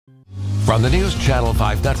From the News Channel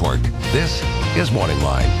 5 Network, this is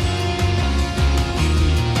MorningLine.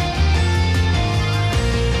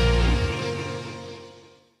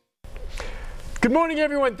 Good morning,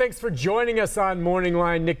 everyone. Thanks for joining us on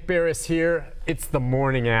MorningLine. Nick Beres here. It's the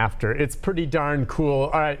morning after. It's pretty darn cool.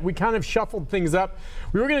 All right, we kind of shuffled things up.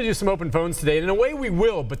 We were going to do some open phones today, and in a way we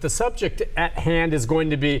will, but the subject at hand is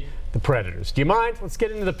going to be the Predators. Do you mind? Let's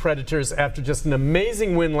get into the Predators after just an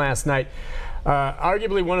amazing win last night.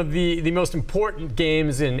 Arguably one of the most important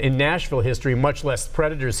games in Nashville history, much less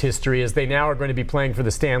Predators history, as they now are going to be playing for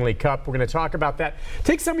the Stanley Cup. We're going to talk about that.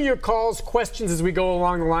 Take some of your calls, questions as we go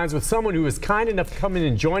along the lines with someone who was kind enough to come in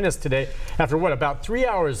and join us today after, what, about 3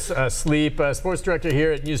 hours sleep. Sports director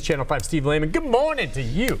here at News Channel 5, Steve Layman. Good morning to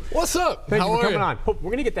you. What's up? Thank you for coming on. We're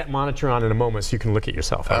going to get that monitor on in a moment so you can look at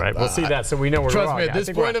yourself, all right? We'll see that so we know we're wrong. Trust me, at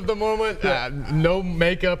this point of the moment, no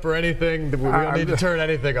makeup or anything. We don't need to turn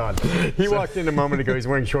anything on. He walked in a moment ago. He's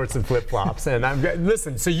wearing shorts and flip-flops. And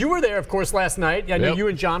listen, so you were there, of course, last night. I know you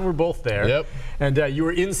and John were both there. Yep. And you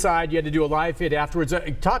were inside. You had to do a live feed afterwards.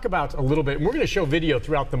 Talk about a little bit. And we're going to show video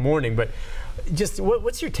throughout the morning, but just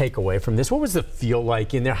what's your takeaway from this? What was the feel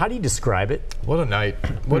like in there? How do you describe it? What a night.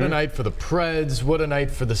 What a night for the Preds. What a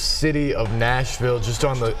night for the city of Nashville, just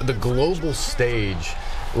on the global stage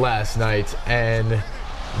last night. And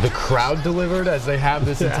the crowd delivered, as they have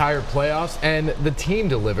this entire playoffs, and the team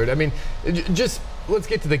delivered. I mean, just let's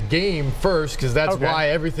get to the game first, because that's why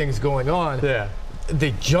everything's going on. Yeah.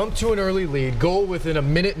 They jump to an early lead, goal within a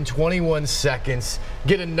minute and 21 seconds,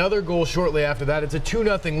 get another goal shortly after that. It's a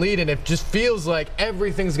 2-0 lead, and it just feels like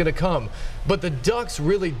everything's going to come. But the Ducks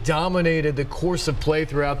really dominated the course of play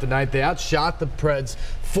throughout the night. They outshot the Preds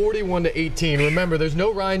 41-18. Remember, there's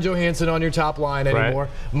no Ryan Johansson on your top line anymore.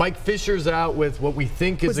 Right. Mike Fisher's out with what we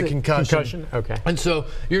think is a concussion. Okay. And so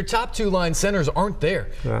your top two line centers aren't there.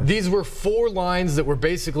 Yeah. These were four lines that were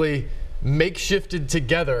basically makeshifted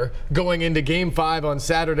together going into Game 5 on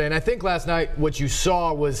Saturday. And I think last night what you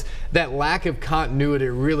saw was that lack of continuity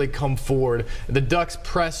really come forward. The Ducks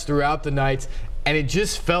pressed throughout the night, and it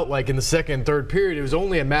just felt like in the second and third period it was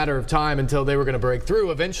only a matter of time until they were going to break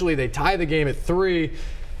through. Eventually they tie the game at 3,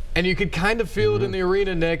 and you could kind of feel it in the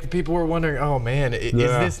arena, Nick. People were wondering, oh man, is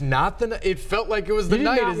this not the night? It felt like it was the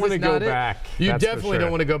night. You did not want to go back. You definitely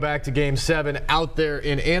don't want to go back to Game 7 out there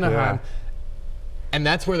in Anaheim. Yeah. And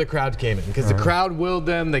that's where the crowd came in, because the crowd willed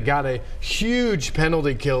them. They got a huge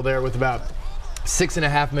penalty kill there with about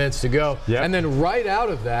 6.5 minutes to go. Yep. And then right out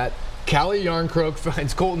of that, Calle Järnkrok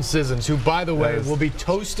finds Colton Sissons, who, by the way, will be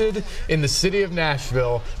toasted in the city of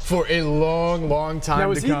Nashville for a long, long time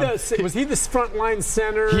to come. Was he the frontline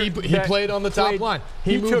center? He played on the top line.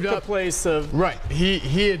 He moved up the place of... Right.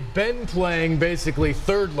 He had been playing basically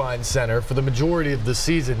third-line center for the majority of the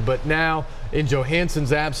season, but now, in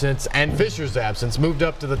Johansson's absence and Fisher's absence, moved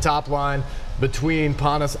up to the top line between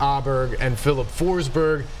Panas Aberg and Philip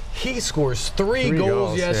Forsberg. He scores three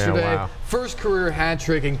goals yesterday. Yeah, wow. First career hat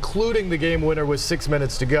trick, including the game winner with 6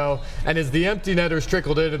 minutes to go. And as the empty netters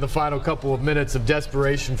trickled in the final couple of minutes of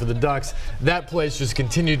desperation for the Ducks, that place just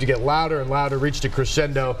continued to get louder and louder, reached a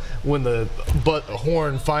crescendo when the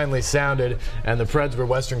horn finally sounded, and the Preds were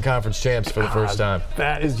Western Conference champs for the first time.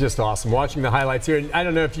 That is just awesome. Watching the highlights here, and I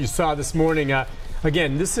don't know if you saw this morning,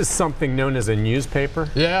 again, this is something known as a newspaper.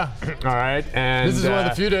 Yeah. All right. And this is one of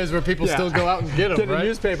the few days where people still go out and get them, a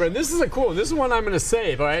newspaper. And this is this is one I'm going to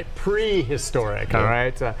save, all right? Prehistoric, all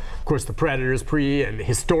right? Of course, the Predators, pre and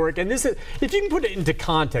historic. And this is, if you can put it into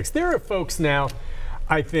context, there are folks now,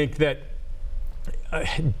 I think, that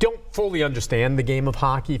don't fully understand the game of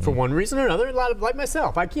hockey for one reason or another. A lot of, like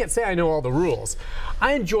myself, I can't say I know all the rules.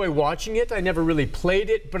 I enjoy watching it. I never really played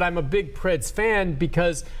it, but I'm a big Preds fan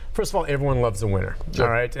because, first of all, everyone loves a winner. Sure.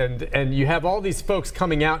 All right, and you have all these folks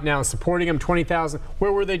coming out now and supporting them. 20,000.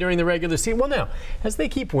 Where were they during the regular season? Well, now as they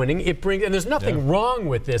keep winning, it brings. And there's nothing wrong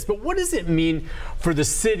with this. But what does it mean for the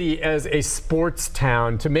city as a sports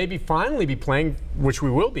town to maybe finally be playing, which we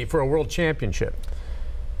will be, for a world championship?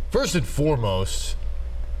 First and foremost,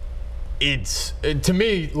 to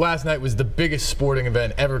me, last night was the biggest sporting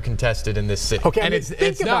event ever contested in this city. Okay, and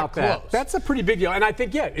it's not close. That's a pretty big deal. And I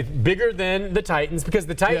think, it's bigger than the Titans, because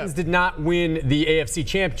the Titans did not win the AFC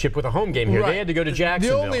Championship with a home game here. Right. They had to go to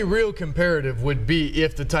Jacksonville. The only real comparative would be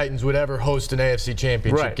if the Titans would ever host an AFC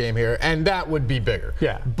Championship game here, and that would be bigger.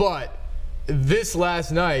 Yeah. But this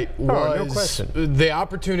last night was the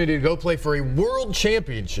opportunity to go play for a world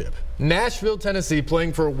championship. Nashville, Tennessee,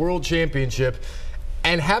 playing for a world championship.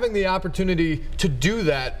 And having the opportunity to do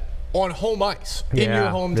that on home ice in your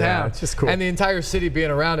hometown. Yeah, it's just cool. And the entire city being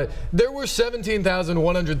around it. There were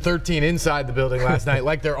 17,113 inside the building last night,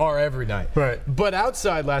 like there are every night. Right. But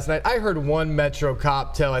outside last night, I heard one Metro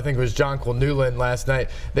cop tell, I think it was Jonquil Newland last night,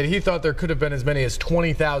 that he thought there could have been as many as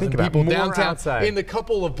 20,000 people downtown outside in the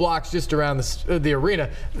couple of blocks just around the arena.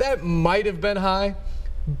 That might have been high,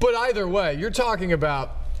 but either way, you're talking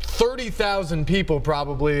about 30,000 people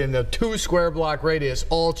probably in the 2 square block radius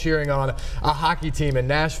all cheering on a hockey team in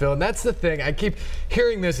Nashville. And that's the thing. I keep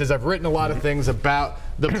hearing this as I've written a lot of things about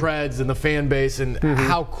the Preds and the fan base and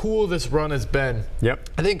how cool this run has been. Yep.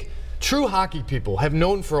 I think true hockey people have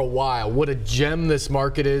known for a while what a gem this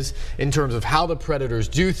market is in terms of how the Predators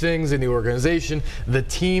do things in the organization, the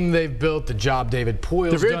team they've built, the job David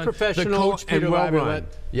Poyle's They're very done, professional the coach Peter and well Laviolette. run.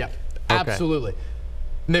 Yeah, absolutely.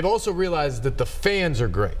 And they've also realized that the fans are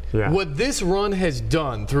great. Yeah. What this run has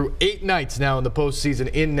done through 8 nights now in the postseason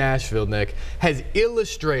in Nashville, Nick, has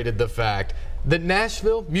illustrated the fact that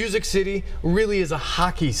Nashville, Music City, really is a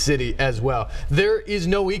hockey city as well. There is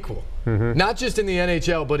no equal. Not just in the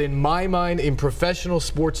NHL, but in my mind, in professional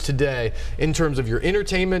sports today, in terms of your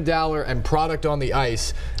entertainment dollar and product on the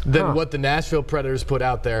ice, than what the Nashville Predators put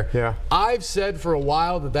out there. Yeah. I've said for a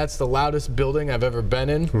while that that's the loudest building I've ever been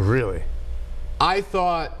in. Really? I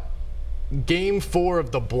thought Game 4 of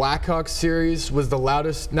the Blackhawks series was the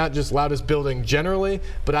loudest, not just loudest building generally,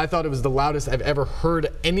 but I thought it was the loudest I've ever heard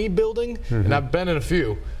any building, and I've been in a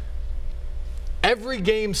few. Every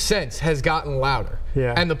game since has gotten louder.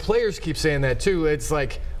 Yeah. And the players keep saying that too. It's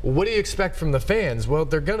like, what do you expect from the fans? Well,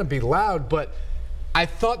 they're going to be loud, but I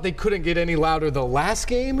thought they couldn't get any louder the last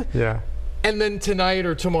game. Yeah. And then tonight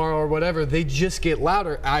or tomorrow or whatever, they just get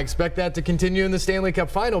louder. I expect that to continue in the Stanley Cup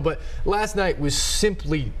Final, but last night was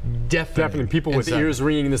simply deafening. People with ears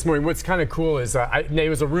ringing this morning. What's kind of cool is it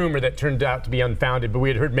was a rumor that turned out to be unfounded, but we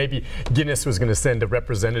had heard maybe Guinness was going to send a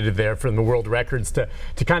representative there from the World Records to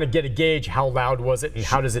kind of get a gauge how loud was it and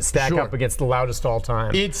how does it stack up against the loudest all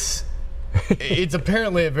time. It's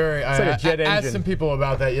apparently a very, I asked some people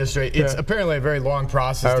about that yesterday, it's apparently a very long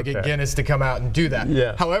process to get Guinness to come out and do that.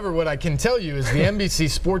 Yeah. However, what I can tell you is the NBC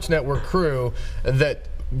Sports Network crew that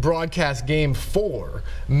broadcast Game 4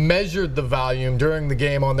 measured the volume during the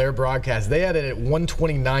game on their broadcast. They had it at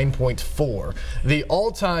 129.4. The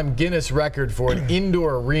all-time Guinness record for an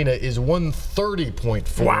indoor arena is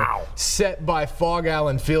 130.4. Wow. Set by Fog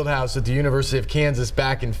Allen Fieldhouse at the University of Kansas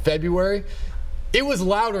back in February. It was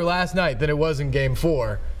louder last night than it was in Game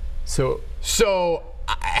 4. So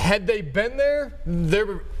had they been there,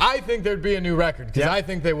 I think there'd be a new record because I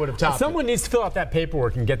think they would have topped Someone needs to fill out that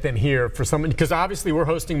paperwork and get them here for someone, because obviously we're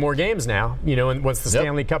hosting more games now, and once the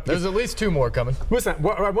Stanley Cup. There's at least 2 more coming. Listen,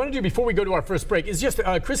 what I want to do before we go to our first break is just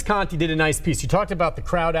Chris Conti did a nice piece. You talked about the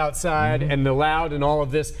crowd outside and the loud and all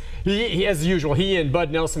of this. He, as usual, he and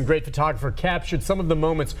Bud Nelson, great photographer, captured some of the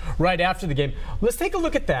moments right after the game. Let's take a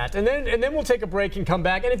look at that, and then we'll take a break and come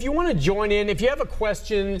back. And if you want to join in, if you have a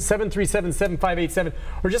question, 737-7587,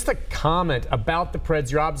 or just a comment about the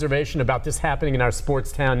Preds, your observation about this happening in our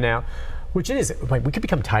sports town now, which it is, like, we could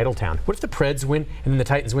become title town. What if the Preds win and then the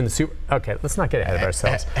Titans win the Super? Okay, let's not get ahead of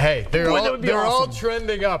ourselves. Hey, they're all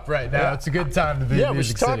trending up right now. It's a good time to be in Music we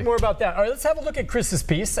should City. talk more about that. All right, let's have a look at Chris's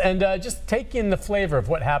piece and just take in the flavor of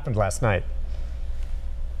what happened last night.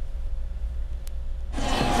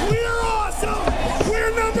 We're awesome!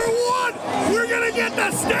 We're number 1! We're gonna get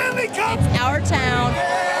the Stanley Cup! Our town,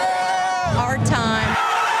 our time,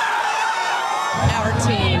 our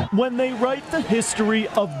team. When they write the history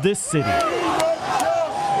of this city,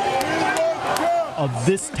 of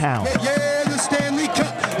this town, the Stanley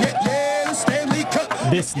Cup! the Stanley Cup!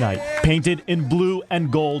 This night, painted in blue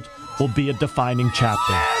and gold, will be a defining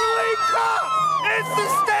chapter. Stanley Cup! It's the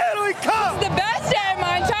Stanley Cup! It's the best day of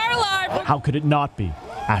my entire life. How could it not be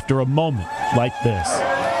after a moment like this?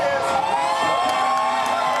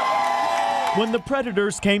 When the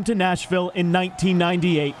Predators came to Nashville in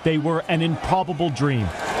 1998, they were an improbable dream,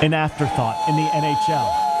 an afterthought in the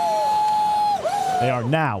NHL. They are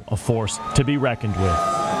now a force to be reckoned with.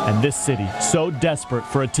 And this city, so desperate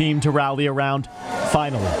for a team to rally around,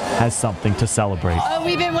 finally has something to celebrate. Oh,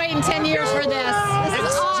 we've been waiting 10 years for this.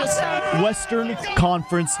 This is awesome. Western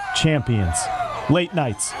Conference champions. Late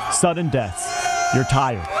nights, sudden deaths. You're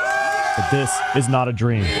tired, but this is not a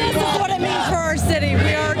dream. This is what it means for our city.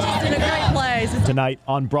 We are just in a great place. Tonight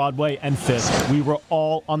on Broadway and Fifth, we were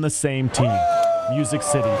all on the same team. Music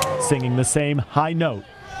City, singing the same high note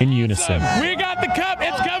in unison. We got the cup.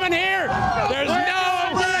 It's coming here. There's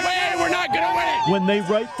no way we're not going to win it. When they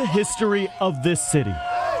write the history of this city,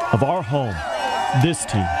 of our home, this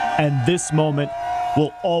team, and this moment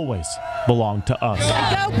will always belong to us.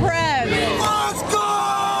 Go Preds! Let's go!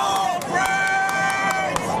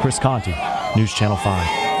 Chris Conti, News Channel 5.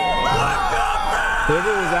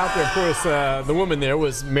 Everyone was out there. Of course, the woman there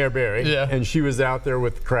was Mayor Beres, and she was out there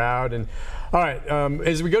with the crowd. And all right,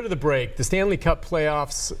 as we go to the break, the Stanley Cup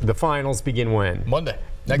playoffs, the finals begin when? Monday.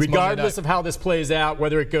 Regardless of how this plays out,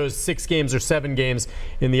 whether it goes 6 games or 7 games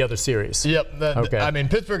in the other series. Yep. Okay. I mean,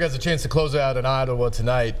 Pittsburgh has a chance to close out in Ottawa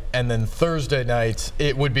tonight, and then Thursday night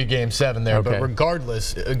it would be Game 7 there. Okay. But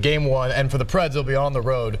regardless, Game 1, and for the Preds, they'll be on the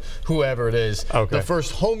road, whoever it is. Okay. The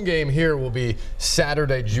first home game here will be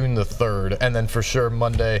Saturday, June the 3rd, and then for sure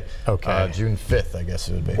Monday, June 5th, I guess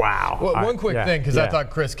it would be. Wow. Well, one quick thing, because I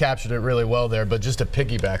thought Chris captured it really well there, but just to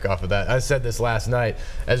piggyback off of that, I said this last night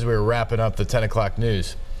as we were wrapping up the 10 o'clock news.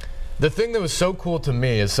 The thing that was so cool to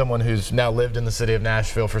me as someone who's now lived in the city of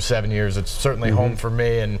Nashville for 7 years, it's certainly home for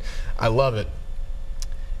me and I love it,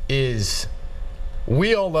 is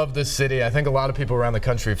we all love this city. I think a lot of people around the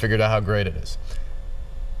country figured out how great it is.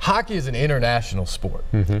 Hockey is an international sport.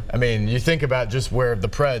 I mean, you think about just where the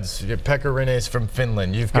Preds, Pekka Rinne's from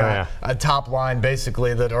Finland. You've got a top line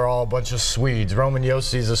basically that are all a bunch of Swedes. Roman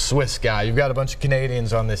Jossi's a Swiss guy. You've got a bunch of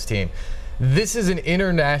Canadians on this team. This is an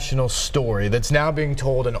international story that's now being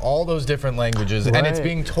told in all those different languages, and it's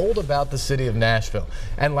being told about the city of Nashville.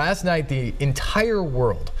 And last night, the entire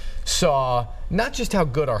world saw not just how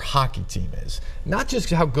good our hockey team is, not just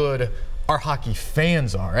how good our hockey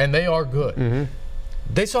fans are, and they are good.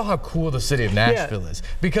 They saw how cool the city of Nashville is,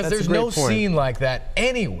 because there's no scene like that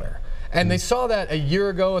anywhere. And they saw that a year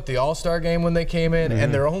ago at the All-Star game when they came in,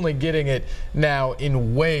 and they're only getting it now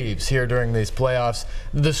in waves here during these playoffs.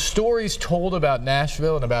 The stories told about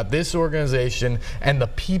Nashville and about this organization and the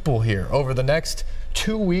people here over the next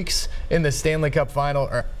 2 weeks in the Stanley Cup Final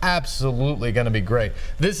are absolutely going to be great.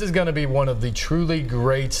 This is going to be one of the truly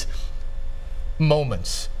great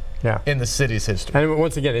moments in the city's history. And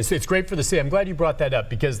once again, it's great for the city. I'm glad you brought that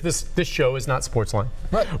up, because this show is not SportsLine.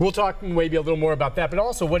 We'll talk maybe a little more about that, but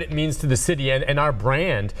also what it means to the city and our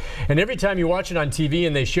brand. And every time you watch it on TV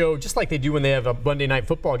and they show, just like they do when they have a Monday night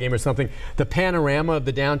football game or something, the panorama of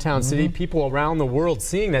the downtown city, people around the world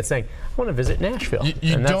seeing that saying, I want to visit Nashville.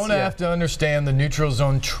 You don't have to understand the neutral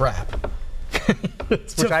zone trap to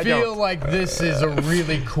feel like this is a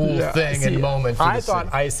really cool thing and moment for the thought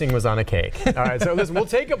city. Icing was on a cake. All right, so listen, we'll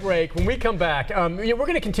take a break. When we come back, we're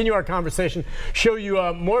going to continue our conversation, show you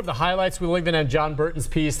more of the highlights. We'll even have John Burton's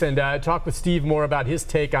piece and talk with Steve more about his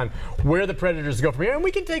take on where the Predators go from here. And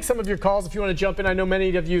we can take some of your calls if you want to jump in. I know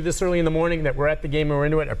many of you this early in the morning that were at the game and were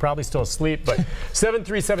into it are probably still asleep, but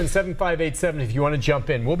 737-7587 if you want to jump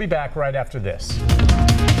in. We'll be back right after this.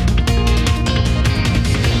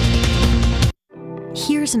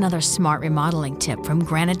 Here's another smart remodeling tip from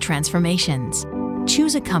Granite Transformations.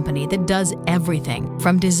 Choose a company that does everything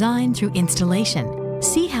from design through installation.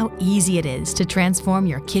 See how easy it is to transform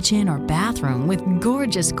your kitchen or bathroom with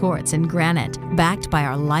gorgeous quartz and granite, backed by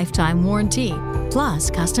our lifetime warranty. Plus,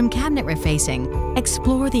 custom cabinet refacing.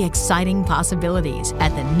 Explore the exciting possibilities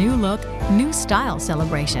at the New Look, New Style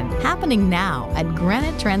celebration happening now at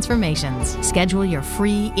Granite Transformations. Schedule your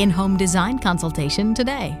free in-home design consultation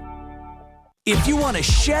today. If you want to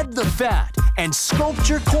shed the fat and sculpt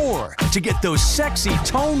your core to get those sexy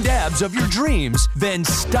toned abs of your dreams, then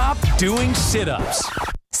stop doing sit-ups.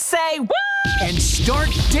 Say what? And start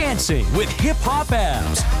dancing with Hip Hop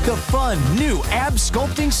Abs, the fun new ab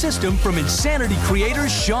sculpting system from Insanity creator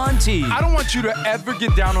Sean T. I don't want you to ever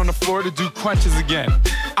get down on the floor to do crunches again.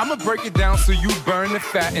 I'm gonna break it down so you burn the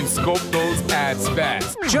fat and sculpt those abs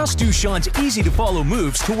fast. Just do Sean's easy-to-follow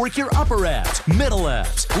moves to work your upper abs, middle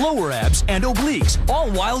abs, lower abs, and obliques, all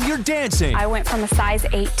while you're dancing. I went from a size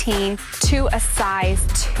 18 to a size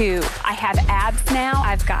 2. I have abs now.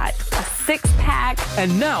 I've got a six-pack.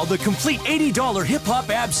 And now the complete $80 Hip Hop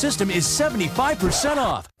Abs system is 75%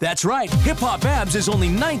 off. That's right, Hip Hop Abs is only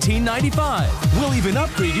 $19.95. We'll even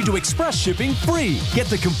upgrade you to express shipping free. Get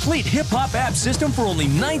the complete Hip Hop Abs system for only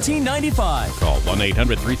 $19.95. Call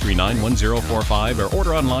 1-800-339-1045 or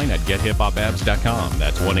order online at gethiphopabs.com.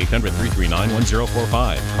 That's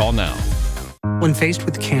 1-800-339-1045. Call now. When faced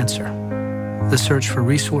with cancer, the search for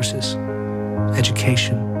resources,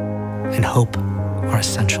 education, and hope are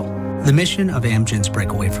essential. The mission of Amgen's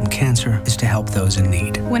Breakaway from Cancer is to help those in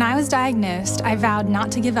need. When I was diagnosed, I vowed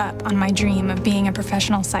not to give up on my dream of being a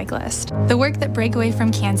professional cyclist. The work that Breakaway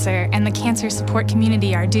from Cancer and the cancer support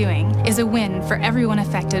community are doing is a win for everyone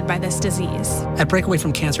affected by this disease. At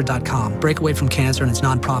breakawayfromcancer.com, Breakaway from Cancer and its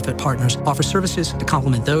nonprofit partners offer services to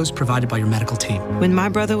complement those provided by your medical team. When my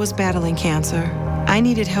brother was battling cancer, I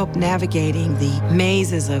needed help navigating the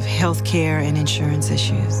mazes of healthcare and insurance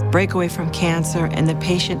issues. Breakaway from Cancer and the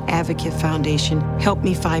Patient Advocate Foundation helped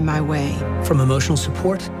me find my way. From emotional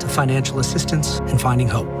support to financial assistance and finding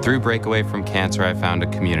hope. Through Breakaway from Cancer, I found a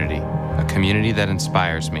community that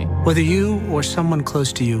inspires me. Whether you or someone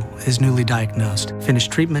close to you is newly diagnosed, finished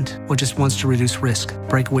treatment, or just wants to reduce risk,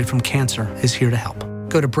 Breakaway from Cancer is here to help.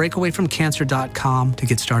 Go to breakawayfromcancer.com to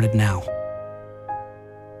get started now.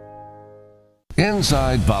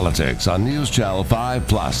 Inside Politics on News Channel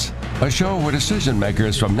 5+, a show where decision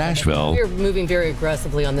makers from Nashville We're moving very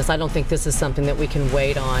aggressively on this. I don't think this is something that we can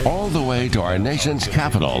wait on. all the way to our nation's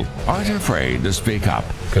capital aren't afraid to speak up.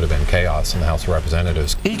 Could have been chaos in the House of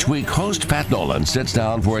Representatives. Each week, host Pat Nolan sits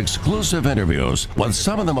down for exclusive interviews with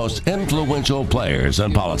some of the most influential players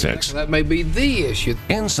in politics. That may be the issue.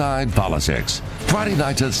 Inside Politics, Friday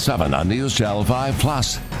nights at 7 on News Channel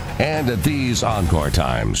 5+, and at these encore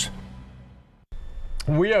times.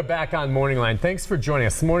 We are back on Morning Line. Thanks for joining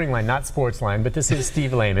us. Morning Line, not Sports Line, but this is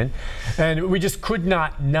Steve Layman. And we just could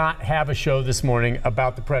not have a show this morning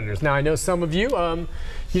about the Predators. Now, I know some of you,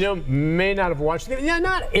 may not have watched it. Yeah,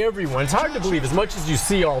 not everyone. It's hard to believe as much as you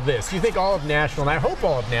see all this. You think all of Nashville, and I hope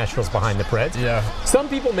all of Nashville's behind the Preds. Yeah. Some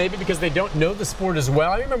people maybe because they don't know the sport as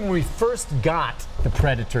well. I remember when we first got the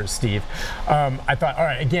Predators, Steve, I thought, all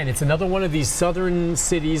right, again, it's another one of these southern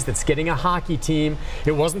cities that's getting a hockey team.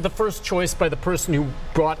 It wasn't the first choice by the person who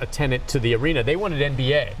brought a tenant to the arena. They wanted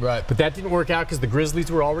NBA. Right. But that didn't work out because the Grizzlies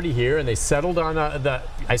were already here, and they settled on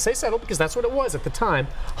I say settled because that's what it was at the time,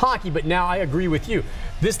 hockey. But now I agree with you.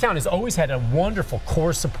 This town has always had a wonderful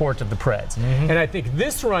core support of the Preds. And I think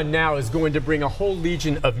this run now is going to bring a whole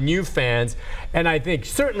legion of new fans. And I think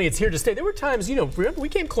certainly it's here to stay. There were times, remember we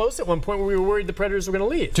came close at one point where we were worried the Predators were going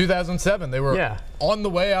to leave. 2007, they were on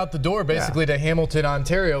the way out the door basically to Hamilton,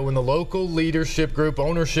 Ontario, when the local leadership group,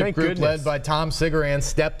 ownership group led by Tom Sigaran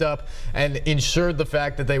stepped up and ensured the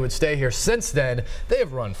fact that they would stay here. Since then, they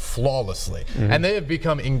have run flawlessly. And they have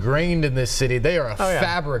become ingrained in this city. They are a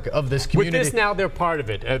fabric of this community. With this now, they're part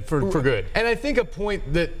of it for good. And I think a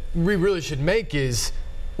point that we really should make is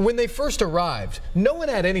when they first arrived, no one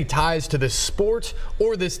had any ties to this sport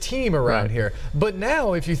or this team around here. But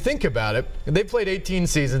now, if you think about it, they've played 18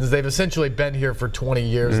 seasons. They've essentially been here for 20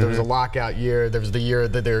 years. There was a lockout year. There was the year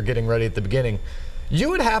that they were getting ready at the beginning. You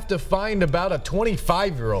would have to find about a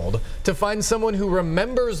 25-year-old to find someone who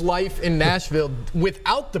remembers life in Nashville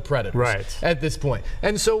without the Predators at this point.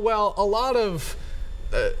 And so while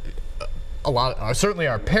certainly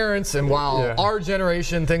our parents, and while our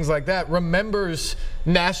generation, things like that, remembers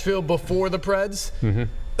Nashville before the Preds,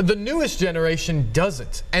 the newest generation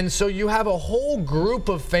doesn't. And so you have a whole group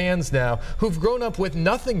of fans now who've grown up with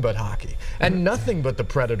nothing but hockey and nothing but the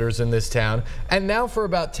Predators in this town. And now for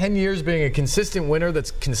about 10 years being a consistent winner that's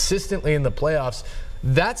consistently in the playoffs,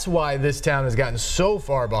 that's why this town has gotten so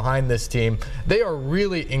far behind this team. They are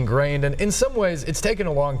really ingrained, and in some ways it's taken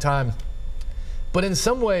a long time. But in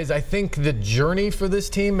some ways, I think the journey for this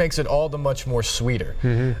team makes it all the much more sweeter.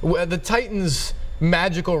 The Titans'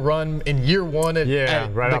 magical run in year one at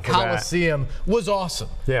the Coliseum was awesome.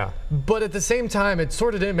 But at the same time, it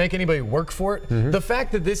sort of didn't make anybody work for it. The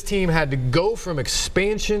fact that this team had to go from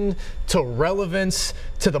expansion to relevance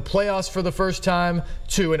to the playoffs for the first time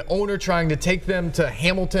to an owner trying to take them to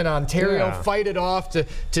Hamilton, Ontario, fight it off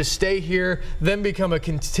to stay here, then become a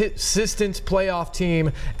consistent playoff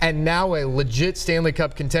team, and now a legit Stanley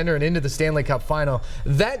Cup contender and into the Stanley Cup Final.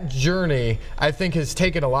 That journey, I think, has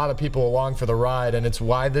taken a lot of people along for the ride, and it's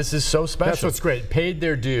why this is so special. That's what's great. Paid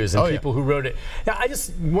their dues, and people who wrote it. Now, I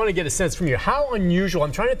just want to get a sense from you. How unusual,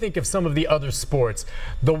 I'm trying to think of some of the other sports,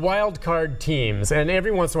 the wild card teams, and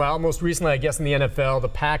every once in a while, most recently, I guess in the NFL,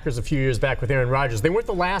 the Packers a few years back with Aaron Rodgers, they weren't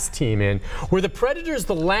the last team in. Were the Predators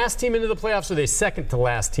the last team into the playoffs, or were they second to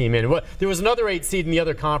last team in? There was another 8 seed in the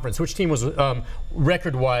other conference. Which team was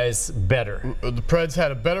record-wise better? The Preds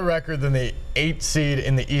had a better record than the 8 seed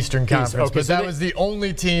in the Eastern Conference, but that was the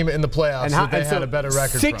only team in the playoffs that they had a better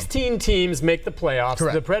record 16 teams make the playoffs.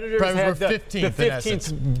 Correct. The Predators had the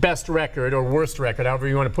 15th best record, or worst record, however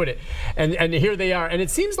you want to put it. And here they are. And it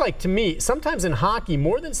seems like, to me, sometimes in hockey,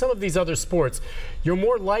 more than some of these other sports, you're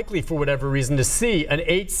more likely, for whatever reason, to see an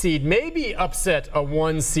 8 seed maybe upset a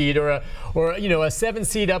 1 seed, or a 7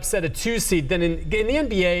 seed upset a 2 seed. Then in the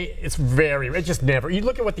NBA, it's just never. You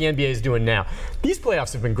look at what the NBA is doing now. These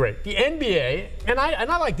playoffs have been great. The NBA, and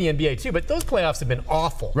I like the NBA too, but those playoffs have been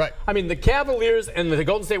awful. Right. I mean, the Cavaliers and the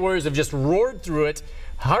Golden State Warriors have just roared through it,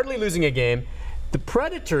 hardly losing a game. The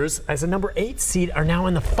Predators, as a number 8 seed, are now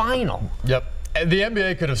in the final. Yep. The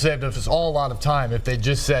NBA could have saved us all a lot of time if they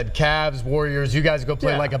just said, Cavs, Warriors, you guys go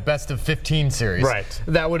play like a best of 15 series. Right.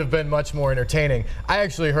 That would have been much more entertaining. I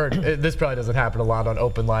actually heard, this probably doesn't happen a lot on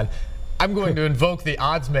Open Line, I'm going to invoke the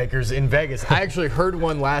odds makers in Vegas. I actually heard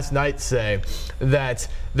one last night say that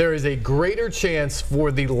there is a greater chance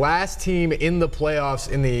for the last team in the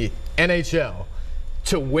playoffs in the NHL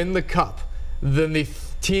to win the cup than the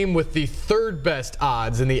team with the third best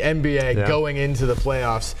odds in the NBA going into the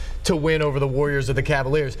playoffs to win over the Warriors or the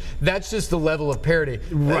Cavaliers. That's just the level of parity.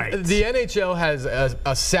 Right. The NHL has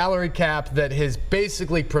a salary cap that has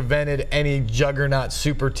basically prevented any juggernaut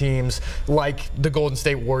super teams like the Golden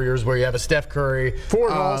State Warriors, where you have a Steph Curry,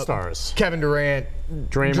 4 All-Stars, Kevin Durant,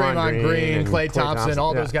 Draymond Green, Klay Thompson,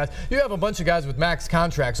 all those guys. You have a bunch of guys with max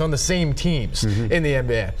contracts on the same teams in the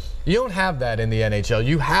NBA. You don't have that in the NHL.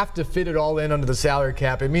 You have to fit it all in under the salary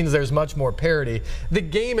cap. It means there's much more parity. The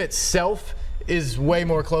game itself is way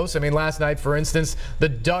more close. I mean, last night, for instance, the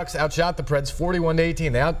Ducks outshot the Preds 41-18.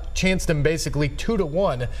 They outchanced them basically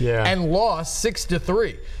 2-1 and lost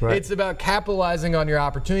 6-3. Right. It's about capitalizing on your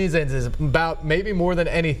opportunities, and it's about, maybe more than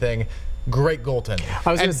anything, great goaltending.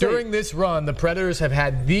 And during this run, the Predators have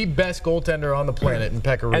had the best goaltender on the planet in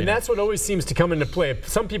Pekka Rinne. And that's what always seems to come into play.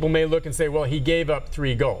 Some people may look and say, well, he gave up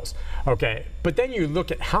 3 goals. Okay, but then you look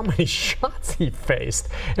at how many shots he faced.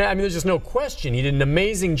 I mean, there's just no question. He did an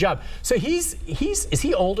amazing job. So is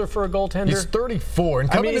he older for a goaltender? He's 34.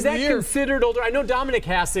 And I mean, is that considered older? I know Dominic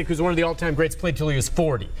Hasek, who's one of the all-time greats, played till he was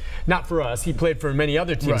 40. Not for us. He played for many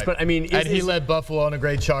other teams. Right. But I mean, and he led Buffalo on a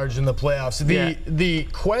great charge in the playoffs. The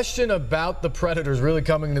question about the Predators really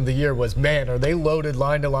coming into the year was, man, are they loaded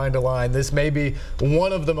line to line to line? This may be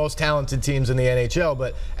one of the most talented teams in the NHL,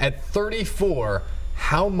 but at 34,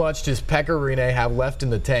 how much does Pekka Rinne have left in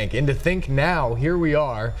the tank? And to think now, here we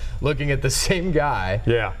are, looking at the same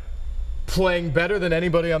guy playing better than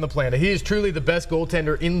anybody on the planet. He is truly the best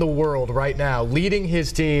goaltender in the world right now, leading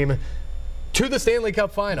his team to the Stanley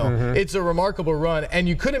Cup Final. It's a remarkable run, and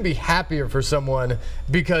you couldn't be happier for someone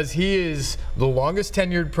because he is the longest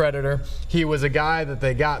tenured Predator. He was a guy that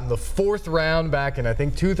they got in the 4th round back in, I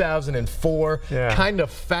think, 2004. Kind of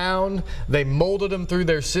found. They molded him through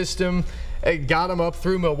their system. It got him up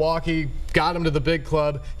through Milwaukee, got him to the big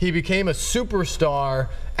club. He became a superstar,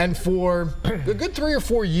 and for a good 3 or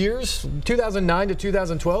 4 years, 2009 to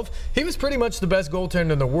 2012, he was pretty much the best goaltender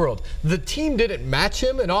in the world. The team didn't match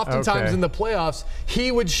him, and oftentimes in the playoffs,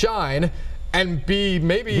 he would shine and be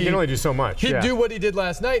maybe... He can only do so much. He'd do what he did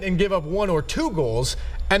last night and give up 1 or 2 goals,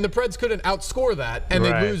 and the Preds couldn't outscore that, and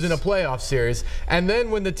they'd lose in a playoff series. And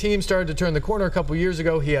then when the team started to turn the corner a couple years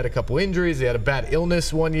ago, he had a couple injuries, he had a bad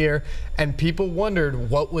illness one year, and people wondered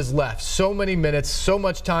what was left. So many minutes, so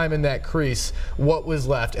much time in that crease, what was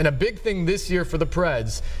left. And a big thing this year for the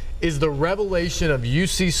Preds is the revelation of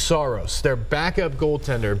UC Saros, their backup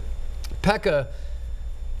goaltender. Pekka,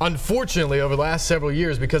 unfortunately, over the last several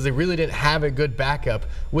years, because they really didn't have a good backup,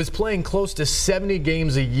 was playing close to 70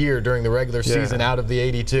 games a year during the regular season out of the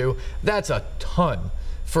 82. That's a ton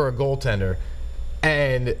for a goaltender.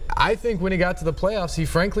 And I think when he got to the playoffs, he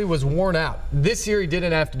frankly was worn out. This year he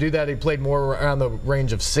didn't have to do that. He played more around the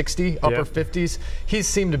range of 60, upper 50s. He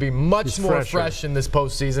seemed to be much more fresh in this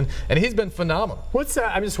postseason, and he's been phenomenal.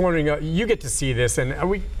 I'm just wondering, you get to see this, and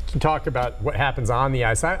we can talk about what happens on the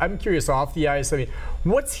ice. I'm curious off the ice. I mean,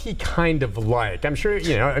 what's he kind of like? I'm sure, I'm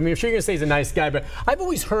sure you're going to say he's a nice guy, but I've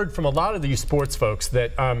always heard from a lot of these sports folks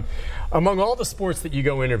that among all the sports that you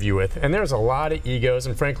go interview with, and there's a lot of egos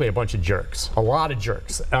and frankly a bunch of jerks, a lot of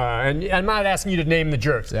jerks. And I'm not asking you to name the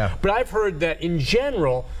jerks, but I've heard that in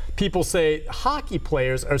general, people say hockey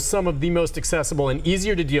players are some of the most accessible and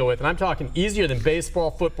easier to deal with, and I'm talking easier than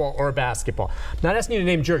baseball, football, or basketball. I'm not asking you to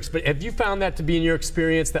name jerks, but have you found that to be in your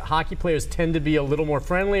experience that hockey players tend to be a little more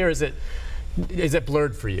friendly, or is it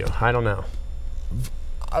blurred for you? I don't know.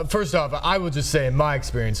 First off, I would just say in my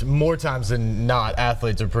experience, more times than not,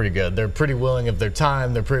 athletes are pretty good. They're pretty willing of their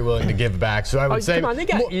time. They're pretty willing to give back. So I would say, come on, they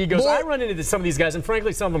got egos. I run into some of these guys, and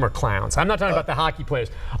frankly, some of them are clowns. I'm not talking about the hockey players.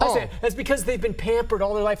 I say that's because they've been pampered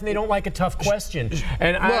all their life, and they don't like a tough question.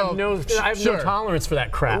 And I have no tolerance for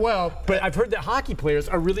that crap. But I've heard that hockey players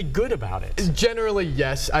are really good about it. Generally,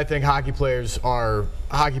 yes. I think hockey players are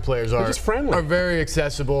just friendly. Are very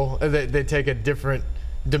accessible. They take a different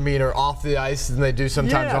demeanor off the ice than they do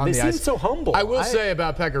sometimes on the ice. They seem so humble. I will say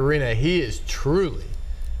about Pekka Rinne, he is truly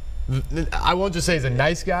I won't just say he's a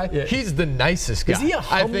nice guy. Yeah. He's the nicest guy Is he a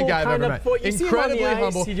humble I think I've kind ever of met. boy? Incredibly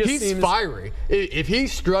humble. He's fiery. If he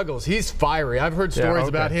struggles, he's fiery. I've heard stories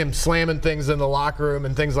about him slamming things in the locker room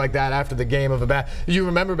and things like that after the game of a bat. You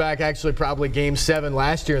remember back actually probably Game 7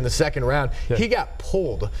 last year in the second round. Yeah. He got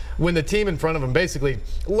pulled when the team in front of him basically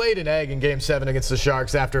laid an egg in Game 7 against the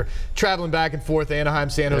Sharks after traveling back and forth Anaheim,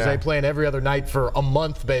 San Jose, playing every other night for a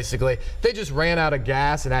month basically. They just ran out of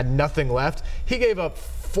gas and had nothing left. He gave up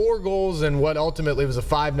 4 goals in what ultimately was a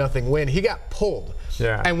 5-0 win. He got pulled.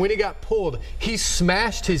 Yeah. And when he got pulled, he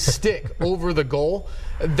smashed his stick over the goal.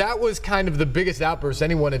 That was kind of the biggest outburst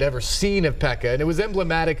anyone had ever seen of Pekka, and it was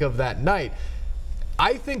emblematic of that night.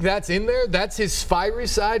 I think that's in there. That's his fiery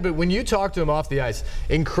side. But when you talk to him off the ice,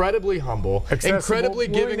 incredibly humble, incredibly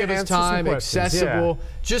giving of his time, accessible,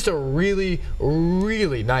 just a really,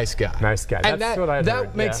 really nice guy. Nice guy. And that's what I've heard.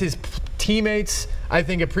 That makes his teammates, I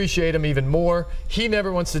think, appreciate him even more. He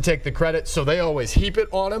never wants to take the credit, so they always heap it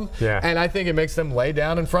on him. Yeah. And I think it makes them lay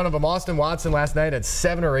down in front of him. Austin Watson last night had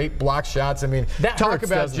 7 or 8 block shots. I mean, that talk hurts,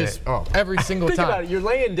 about just every single Think time. about it. You're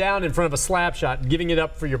laying down in front of a slap shot, giving it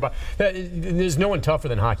up for your body. There's no one tougher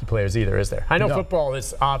than hockey players either, is there? I know football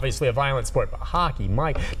is obviously a violent sport, but hockey,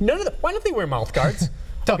 Mike, none of the. Why don't they wear mouth guards?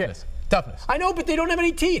 Toughness. Toughness. I know, but they don't have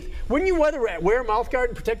any teeth. Wouldn't you wear a mouth guard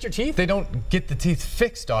and protect your teeth? They don't get the teeth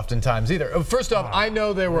fixed oftentimes either. First off, I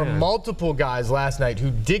know there were multiple guys last night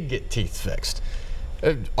who did get teeth fixed.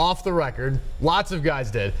 Off the record, lots of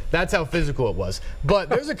guys did. That's how physical it was. But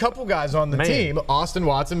there's a couple guys on the team, Austin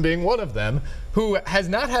Watson being one of them, who has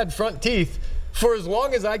not had front teeth for as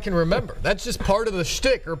long as I can remember. That's just part of the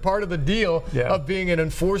shtick or part of the deal of being an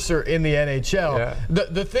enforcer in the NHL. Yeah.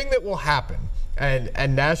 The thing that will happen,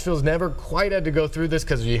 and Nashville's never quite had to go through this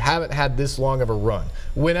because you haven't had this long of a run.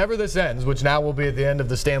 Whenever this ends, which now will be at the end of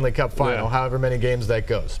the Stanley Cup Final, however many games that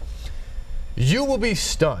goes, you will be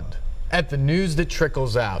stunned at the news that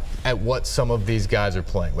trickles out at what some of these guys are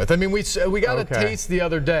playing with. I mean, we got a taste the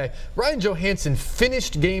other day. Ryan Johansson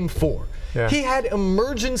finished Game 4. Yeah. He had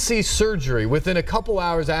emergency surgery within a couple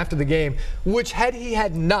hours after the game, which had he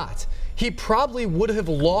had not, he probably would have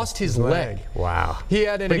lost his leg. Wow.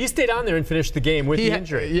 But he stayed on there and finished the game with the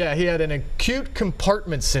injury. Yeah, he had an acute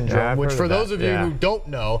compartment syndrome, which for those of you who don't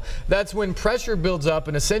know, that's when pressure builds up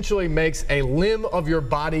and essentially makes a limb of your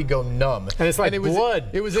body go numb. And it's like blood.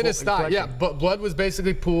 It was in his thigh. Yeah, but blood was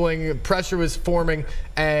basically pooling, pressure was forming,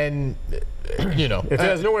 and you know, if it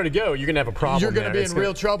has nowhere to go, you're going to have a problem. You're going to be in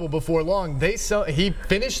real trouble before long. He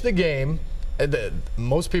finished the game.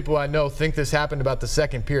 Most people I know think this happened about the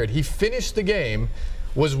second period. He finished the game,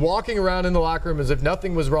 was walking around in the locker room as if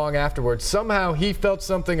nothing was wrong afterwards. Somehow he felt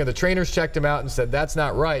something and the trainers checked him out and said, that's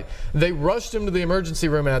not right. They rushed him to the emergency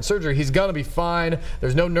room and had surgery. He's going to be fine.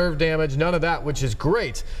 There's no nerve damage, none of that, which is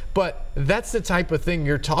great. But that's the type of thing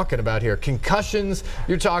you're talking about here. Concussions,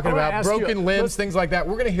 you're talking about broken limbs, things like that.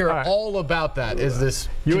 We're going to hear all about that as this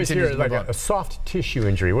You always hear it like a soft tissue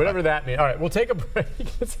injury, whatever that means. All right, we'll take a break.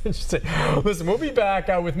 It's interesting. Listen, we'll be back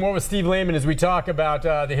with more with Steve Layman as we talk about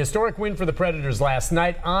the historic win for the Predators last night.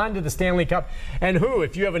 On to the Stanley Cup, and who,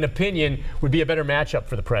 if you have an opinion, would be a better matchup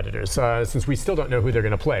for the Predators, since we still don't know who they're going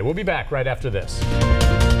to play. We'll be back right after this.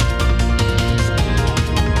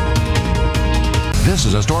 This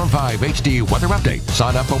is a Storm 5 HD weather update.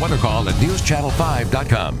 Sign up for Weather Call at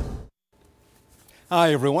newschannel5.com.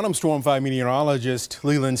 Hi, everyone. I'm Storm 5 meteorologist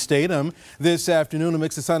Leland Statham. This afternoon, a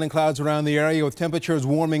mix of sun and clouds around the area with temperatures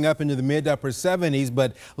warming up into the mid to upper 70s.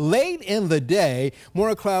 But late in the day,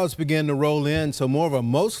 more clouds begin to roll in, so more of a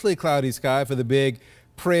mostly cloudy sky for the big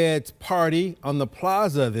Preds party on the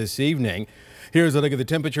plaza this evening. Here's a look at the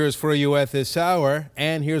temperatures for you at this hour,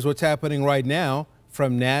 and here's what's happening right now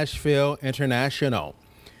from Nashville International.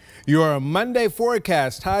 Your Monday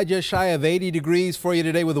forecast, high just shy of 80 degrees for you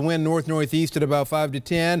today with a wind north-northeast at about 5 to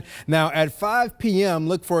 10. Now at 5 p.m.,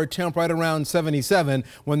 look for a temp right around 77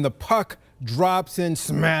 when the puck drops in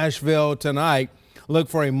Smashville tonight. Look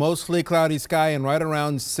for a mostly cloudy sky and right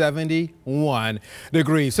around 71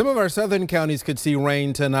 degrees. Some of our southern counties could see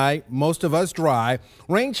rain tonight, most of us dry.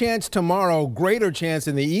 Rain chance tomorrow, greater chance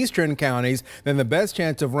in the eastern counties than the best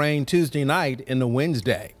chance of rain Tuesday night into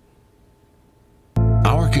Wednesday.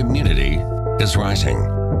 Our community is rising,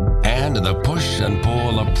 and in the push and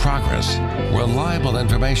pull of progress, reliable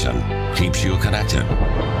information keeps you connected,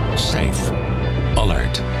 safe,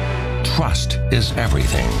 alert. Trust is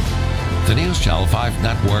everything. The News Channel 5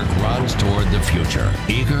 network runs toward the future,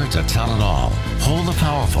 eager to tell it all, hold the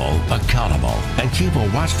powerful accountable, and keep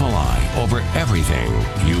a watchful eye over everything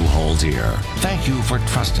you hold dear. Thank you for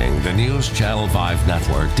trusting the News Channel 5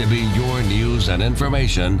 network to be your news and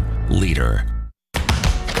information leader.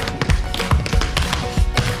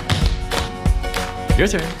 Your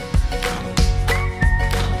turn.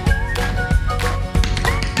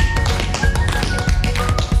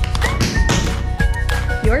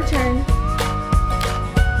 Your turn.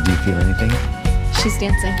 Do you feel anything? She's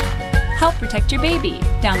dancing. Help protect your baby.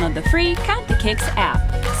 Download the free Count the Kicks app.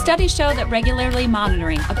 Studies show that regularly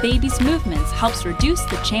monitoring a baby's movements helps reduce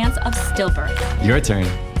the chance of stillbirth. Your turn.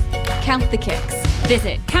 Count the Kicks.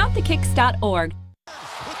 Visit counttthekicks.org.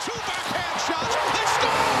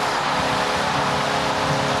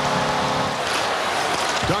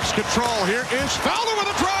 Ducks control. Here is Fowler with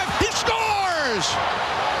a drive. He scores!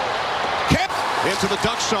 Into the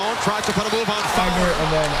Duck zone. Tries to put a move on Fowler.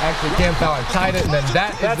 And then actually Cam Fowler tied it, and then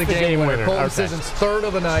that's the game winner. Colton Sisson's third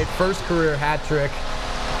of the night, first career hat trick,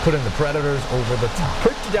 putting the Predators over the top.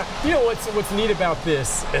 You know what's neat about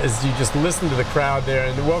this is you just listen to the crowd there,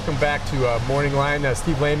 and welcome back to Morning Line.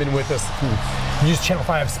 Steve Layman with us, who used Channel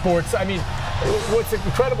 5 Sports. I mean, what's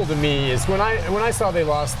incredible to me is when I saw they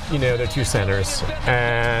lost, their two centers,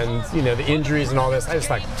 and the injuries and all this, I was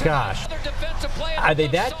like, gosh, are they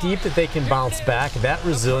that deep that they can bounce back, that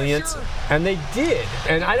resilient? And they did.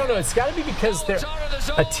 And I don't know, it's got to be because they're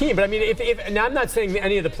a team. But I mean, now I'm not saying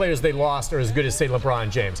any of the players they lost are as good as, say,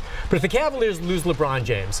 LeBron James. But if the Cavaliers lose LeBron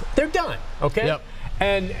James, they're done, okay? Yep.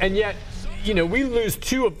 And yet, we lose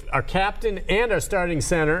two of our captain and our starting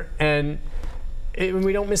center, and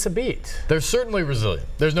we don't miss a beat. They're certainly resilient.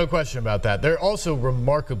 There's no question about that. They're also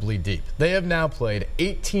remarkably deep. They have now played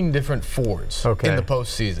 18 different forwards in the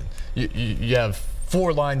postseason. You have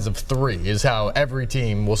 4 lines of 3 is how every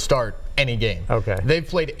team will start any game. Okay. They've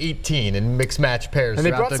played 18 in mixed match pairs. And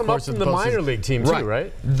they brought the some course up of from the minor league team too,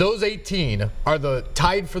 right? Those 18 are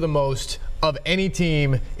tied for the most of any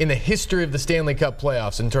team in the history of the Stanley Cup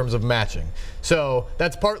playoffs in terms of matching. So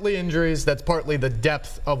that's partly injuries, that's partly the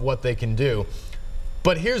depth of what they can do.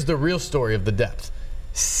 But here's the real story of the depth.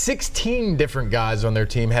 16 different guys on their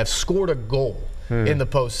team have scored a goal in the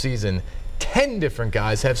postseason. 10 different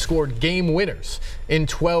guys have scored game winners in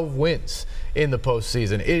 12 wins in the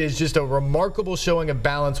postseason. It is just a remarkable showing of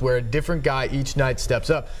balance where a different guy each night steps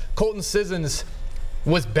up. Colton Sissons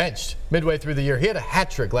was benched midway through the year. He had a hat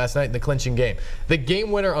trick last night in the clinching game. The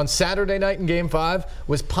game winner on Saturday night in Game 5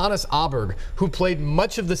 was Panis Aberg, who played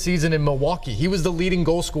much of the season in Milwaukee. He was the leading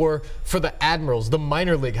goal scorer for the Admirals, the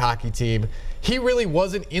minor league hockey team. He really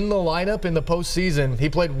wasn't in the lineup in the postseason. He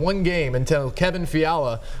played 1 game until Kevin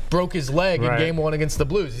Fiala broke his leg in Game 1 against the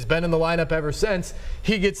Blues. He's been in the lineup ever since.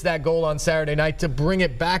 He gets that goal on Saturday night to bring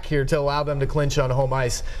it back here to allow them to clinch on home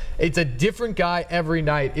ice. It's a different guy every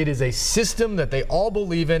night. It is a system that they all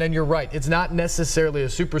believe in, and you're right. It's not necessarily a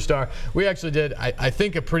superstar. We actually did, I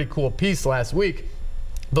think, a pretty cool piece last week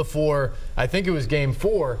before, I think it was Game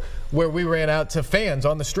 4, where we ran out to fans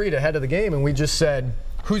on the street ahead of the game, and we just said,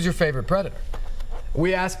 who's your favorite Predator?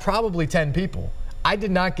 We asked probably 10 people. I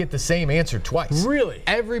did not get the same answer twice. Really?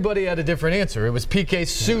 Everybody had a different answer. It was PK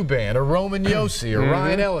Subban, or Roman Josi, or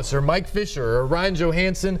Ryan Ellis, or Mike Fisher, or Ryan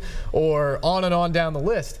Johansson, or on down the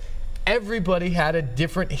list. Everybody had a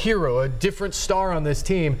different hero, a different star on this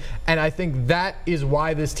team, and I think that is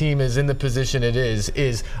why this team is in the position it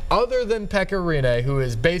is other than Pekka Rinne, who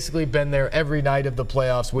has basically been there every night of the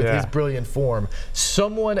playoffs with his brilliant form,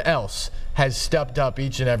 someone else has stepped up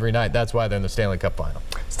each and every night. That's why they're in the Stanley Cup Final.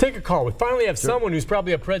 Let's take a call. We finally have someone who's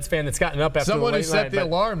probably a Preds fan that's gotten up after someone the who set the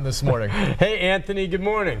alarm this morning. Hey, Anthony, good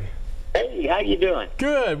morning. Hey, how you doing?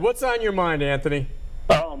 Good. What's on your mind, Anthony?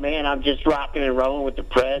 Oh, man, I'm just rocking and rolling with the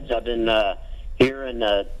Preds. I've been here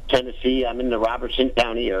in Tennessee. I'm in the Robertson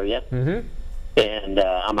County area. And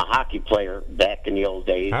I'm a hockey player back in the old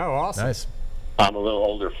days. Oh, awesome. Nice. I'm a little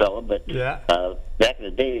older fella, but back in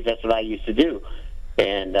the days, that's what I used to do.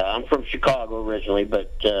 And I'm from Chicago originally,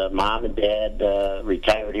 but Mom and Dad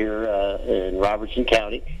retired here in Robertson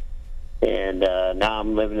County. And now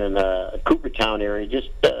I'm living in the Coopertown area, just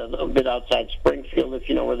a little bit outside Springfield, if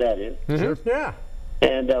you know where that is. Sure. Yeah.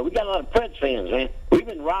 And we got a lot of Preds fans, man. We've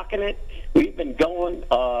been rocking it. We've been going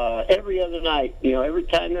every other night. You know, every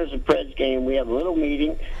time there's a Preds game, we have a little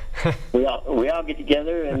meeting. we all get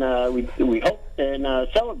together and we hope and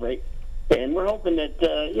celebrate. And we're hoping that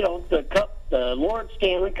the Cup, the Lord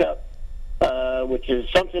Stanley Cup, which is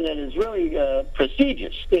something that is really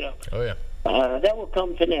prestigious. Oh yeah. That will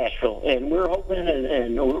come to Nashville, and we're hoping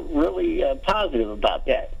and we're really positive about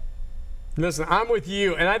that. Listen, I'm with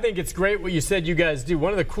you, and I think it's great what you said you guys do.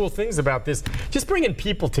 One of the cool things about this, just bringing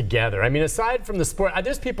people together. I mean, aside from the sport,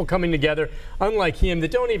 there's people coming together, unlike him,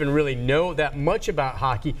 that don't even really know that much about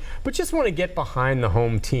hockey, but just want to get behind the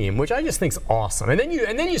home team, which I just think is awesome. And then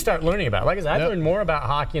you start learning about it. Like I said, I've learned more about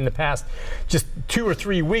hockey in the past just 2 or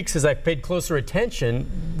 3 weeks as I've paid closer attention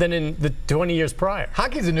than in the 20 years prior.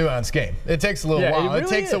 Hockey's a nuanced game. It takes a little while. It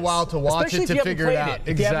takes a while to watch it, to figure it out.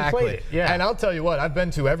 Exactly. And I'll tell you what, I've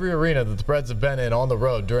been to every arena that the Preds have been in on the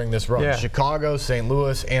road during this run. Chicago, St.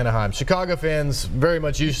 Louis, Anaheim. Chicago fans very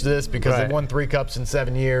much used to this because they've won 3 cups in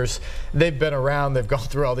 7 years. They've been around. They've gone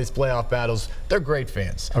through all these playoff battles. They're great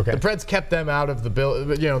fans. The Preds kept them out of the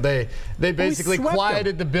building. You know, they basically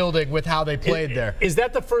quieted the building with how they played there. Is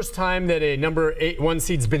that the first time that a number 1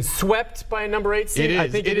 seed's been swept by a number 8 seed? It is. I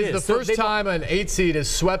think it is the first time an 8 seed has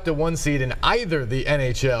swept a 1 seed in either the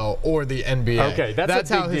NHL or the NBA. Okay,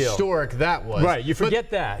 that's how historic that was. Right, you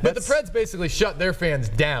forget that. But the Preds basically shut their fans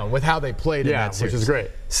down with how they played in that series. Which is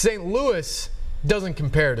great. St. Louis doesn't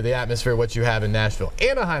compare to the atmosphere what you have in Nashville.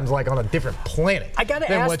 Anaheim's like on a different planet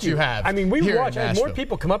than what you have. I mean, we watch. I more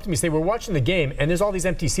people come up to me and say, "We're watching the game, and there's all these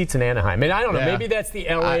empty seats in Anaheim." And I don't know, maybe that's the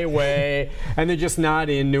LA way, and they're just not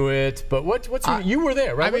into it. But you were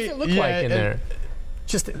there, right? What's it look like in there?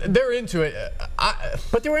 Just they're into it.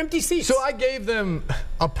 But there were empty seats. So I gave them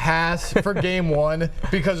a pass for game 1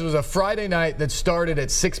 because it was a Friday night that started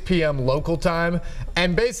at 6 p.m. local time.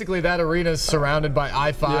 And basically that arena is surrounded by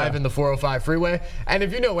I-5 and the 405 freeway. And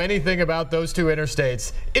if you know anything about those 2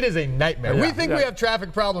 interstates, it is a nightmare. We think we have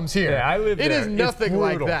traffic problems here. Yeah, I live there. It is nothing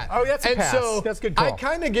like that. Oh, that's a pass. So that's a good call. I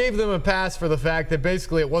kind of gave them a pass for the fact that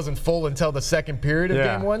basically it wasn't full until the second period of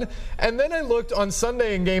game 1. And then I looked on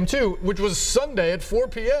Sunday in game 2, which was Sunday at 4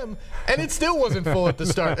 p.m., and it still wasn't full at the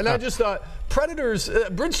start. And I just thought, Predators,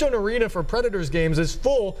 Bridgestone Arena for Predators games is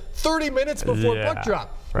full 30 minutes before puck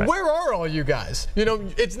drop. Right. Where are all you guys? You know,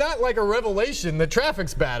 it's not like a revelation that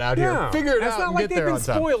traffic's bad out here. Figure it out and get there on time. It's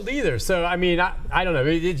not like they've been spoiled either. So, I mean, I don't know.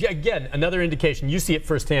 Again, another indication. You see it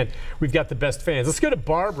firsthand. We've got the best fans. Let's go to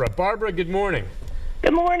Barbara. Barbara, good morning.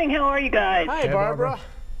 Good morning. How are you guys? Hi, Barbara.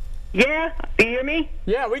 Yeah? You hear me?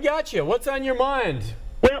 Yeah, we got you. What's on your mind?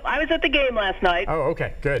 Well, I was at the game last night. Oh,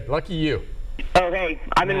 okay. Good. Lucky you. Oh, hey,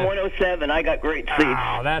 I'm in 107. I got great seats.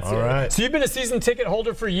 Oh, that's all right. So you've been a season ticket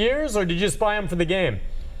holder for years, or did you just buy them for the game?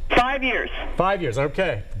 5 years. 5 years,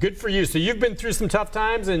 okay. Good for you. So you've been through some tough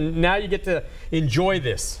times, and now you get to enjoy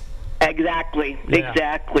this. Exactly,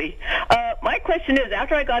 exactly. My question is,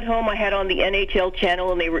 after I got home, I had on the NHL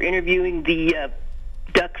channel, and they were interviewing the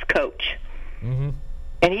Ducks coach.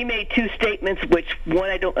 And he made 2 statements, which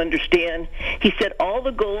one I don't understand. He said all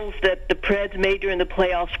the goals that the Preds made during the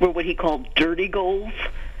playoffs were what he called dirty goals.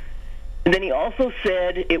 And then he also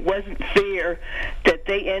said it wasn't fair that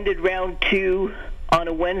they ended round 2 on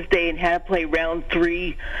a Wednesday and had to play round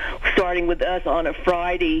 3 starting with us on a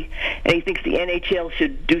Friday. And he thinks the NHL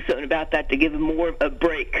should do something about that to give them more of a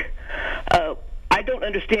break. I don't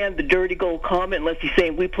understand the dirty goal comment unless he's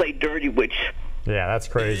saying we played dirty, which... Yeah, that's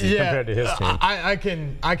crazy compared to his team. I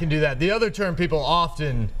can do that. The other term people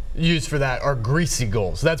often use for that are greasy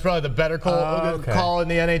goals. That's probably the better call in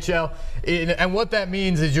the NHL. And what that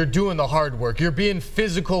means is you're doing the hard work. You're being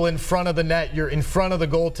physical in front of the net. You're in front of the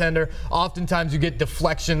goaltender. Oftentimes you get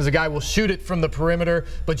deflections. A guy will shoot it from the perimeter,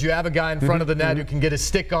 but you have a guy in front of the net who can get a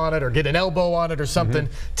stick on it or get an elbow on it or something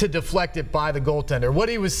to deflect it by the goaltender. What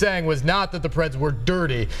he was saying was not that the Preds were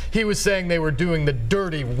dirty. He was saying they were doing the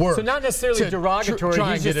dirty work. So not necessarily derogatory.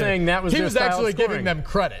 He's just saying that was he their was style actually of scoring. giving them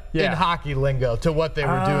credit in hockey lingo to what they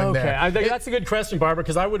were doing there. I think that's a good question, Barbara,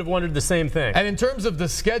 because I would have wondered the same thing. And in terms of the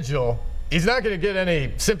schedule, he's not going to get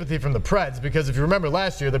any sympathy from the Preds because if you remember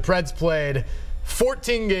last year, the Preds played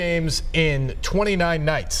 14 games in 29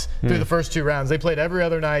 nights through the first 2 rounds. They played every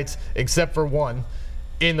other night except for 1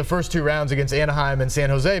 in the first 2 rounds against Anaheim and San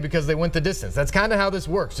Jose because they went the distance. That's kind of how this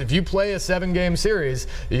works. If you play a 7-game series,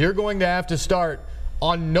 you're going to have to start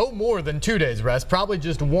on no more than 2 days rest, probably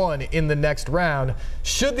just 1 in the next round.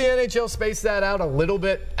 Should the NHL space that out a little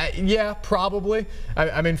bit? Yeah, probably.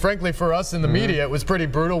 I mean, frankly, for us in the media, it was pretty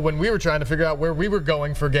brutal when we were trying to figure out where we were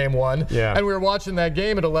going for game 1. And we were watching that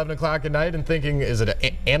game at 11 o'clock at night and thinking, is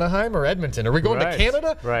it Anaheim or Edmonton? Are we going to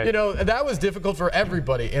Canada? You know, that was difficult for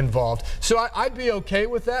everybody involved. So I'd be okay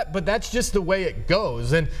with that, but that's just the way it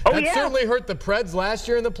goes. And that certainly hurt the Preds last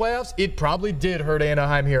year in the playoffs. It probably did hurt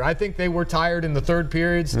Anaheim here. I think they were tired in the third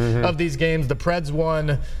periods of these games. The Preds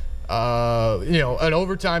won an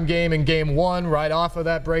overtime game in Game 1 right off of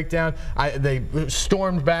that breakdown. They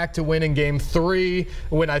stormed back to win in Game 3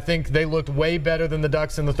 when I think they looked way better than the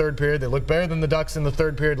Ducks in the third period. They looked better than the Ducks in the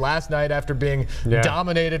third period last night after being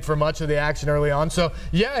dominated for much of the action early on. So,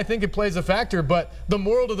 yeah, I think it plays a factor. But the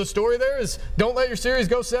moral of the story there is don't let your series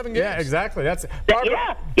go 7 games. Yeah, exactly. That's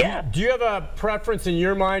Barbara, do you have a preference in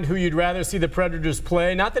your mind who you'd rather see the Predators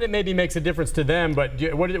play? Not that it maybe makes a difference to them, but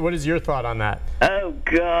what is your thought on that? Oh,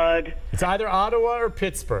 God. It's either Ottawa or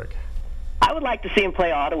Pittsburgh. I would like to see him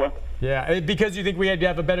play Ottawa. Yeah, because you think we had to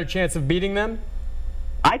have a better chance of beating them?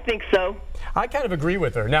 I think so. I kind of agree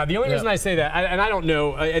with her. Now, the only reason I say that, and I don't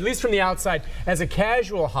know, at least from the outside, as a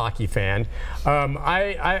casual hockey fan,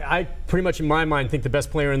 I pretty much in my mind think the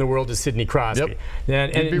best player in the world is Sidney Crosby.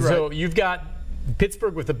 Yep. And so you've got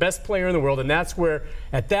Pittsburgh with the best player in the world, and that's where,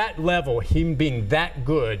 at that level, him being that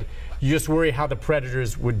good, you just worry how the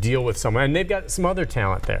Predators would deal with someone. And they've got some other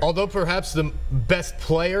talent there. Although perhaps the best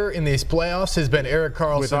player in these playoffs has been Erik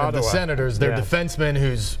Karlsson of the Senators, their defenseman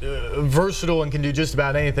who's versatile and can do just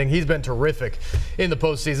about anything. He's been terrific in the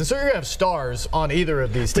postseason. So you're going to have stars on either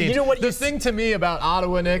of these teams. But you know what? The thing to me about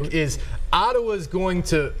Ottawa, Nick, is Ottawa's going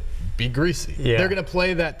to be greasy. They're going to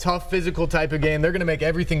play that tough physical type of game. They're going to make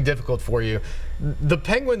everything difficult for you. The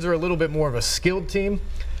Penguins are a little bit more of a skilled team.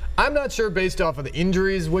 I'm not sure based off of the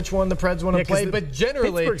injuries which one the Preds want to play, but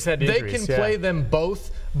generally they can play them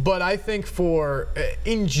both. But I think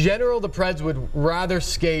in general, the Preds would rather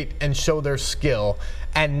skate and show their skill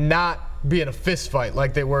and not be in a fist fight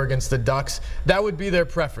like they were against the Ducks. That would be their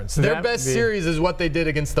preference. Their best series is what they did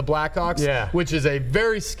against the Blackhawks, which is a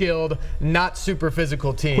very skilled, not super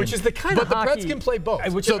physical team. Which is the kind of hockey. But the Preds can play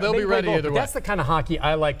both, so they'll be ready either way. That's the kind of hockey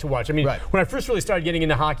I like to watch. I mean, when I first really started getting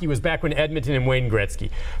into hockey was back when Edmonton and Wayne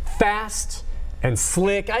Gretzky. Fast and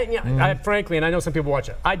slick. Frankly, and I know some people watch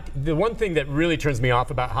it, the one thing that really turns me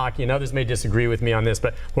off about hockey, and others may disagree with me on this,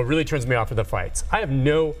 but what really turns me off are the fights.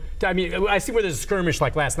 I mean, I see where there's a skirmish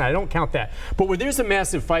like last night. I don't count that. But where there's a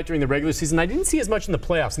massive fight during the regular season, I didn't see as much in the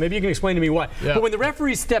playoffs. Maybe you can explain to me why. But when the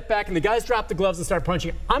referees step back and the guys drop the gloves and start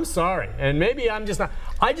punching, I'm sorry. And maybe I'm just not.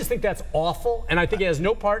 I just think that's awful, and I think it has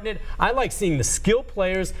no part in it. I like seeing the skill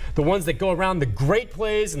players, the ones that go around the great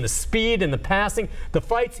plays and the speed and the passing. The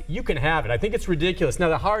fights, you can have it. I think it's ridiculous. Now,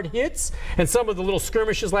 the hard hits and some of the little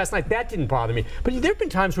skirmishes last night, that didn't bother me. But there have been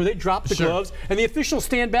times where they drop the gloves and the officials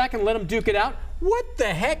stand back and let them duke it out. What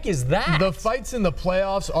the heck is that? The fights in the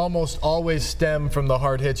playoffs almost always stem from the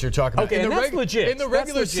hard hits you're talking about. Okay, and that's legit. In the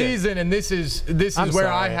regular season, and this is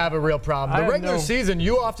where I have a real problem. The regular season,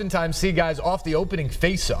 you oftentimes see guys off the opening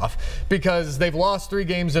face-off because they've lost 3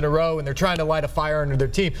 games in a row and they're trying to light a fire under their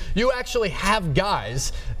team. You actually have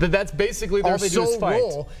guys that's basically their sole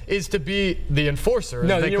role is to be the enforcer.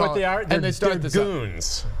 No, you know what they are? And they start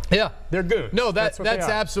goons. Yeah, they're goons. No, that's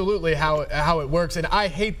absolutely how it works, and I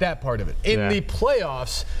hate that part of it. In the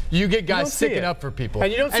playoffs, you get guys sticking up for people,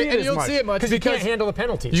 and you don't see it much because you can't handle the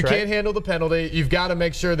penalties. You can't handle the penalty. You've got to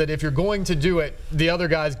make sure that if you're going to do it, the other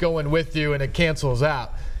guy's going with you, and it cancels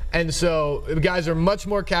out. And so guys are much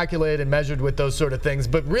more calculated and measured with those sort of things.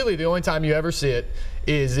 But really, the only time you ever see it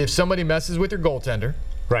is if somebody messes with your goaltender.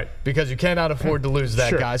 Right. Because you cannot afford to lose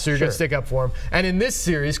that guy, so you're going to stick up for him. And in this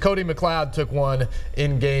series, Cody McLeod took one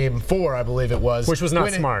in Game 4, I believe it was. Which was not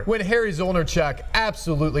smart. When Harry Zollnerchuk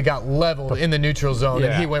absolutely got leveled in the neutral zone,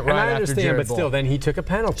 and he went right after Jared but still, then he took a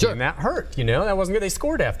penalty, and that hurt. You know, that wasn't good. They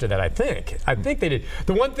scored after that, I think. I think they did.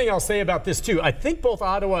 The one thing I'll say about this, too, I think both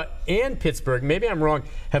Ottawa and Pittsburgh, maybe I'm wrong,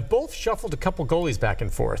 have both shuffled a couple goalies back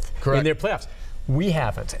and forth in their playoffs. We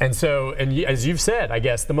haven't. And so, as you've said, I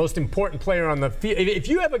guess, the most important player on the field, if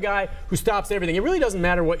you have a guy who stops everything, it really doesn't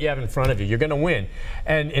matter what you have in front of you. You're going to win.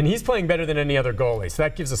 And he's playing better than any other goalie, so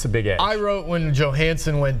that gives us a big edge. I wrote when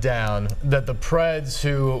Johansson went down that the Preds,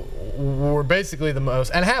 who were basically the most,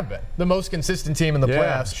 and have been, the most consistent team in the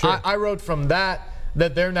playoffs, I wrote from that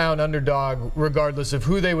they're now an underdog regardless of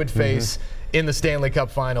who they would face in the Stanley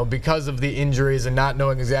Cup Final because of the injuries and not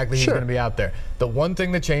knowing exactly who's going to be out there. The one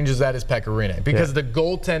thing that changes that is Pekka Rinne, because the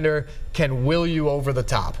goaltender can will you over the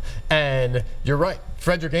top. And you're right.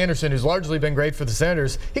 Frederik Andersen, who's largely been great for the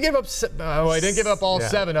Senators, he gave up, well, he didn't give up all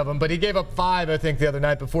 7 of them, but he gave up 5, I think, the other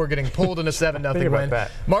night before getting pulled in a 7-0 win.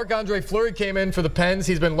 Marc-Andre Fleury came in for the Pens.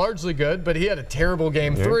 He's been largely good, but he had a terrible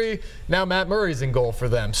Game 3. Now Matt Murray's in goal for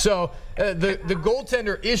them. So the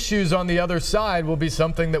goaltender issues on the other side will be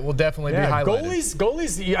something that will definitely be highlighted.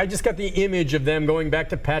 Goalies, I just got the image of them going back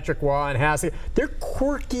to Patrick Waugh and Hassey. They're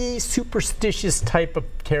quirky, superstitious type of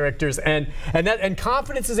characters, and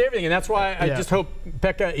confidence is everything, and that's why I just hope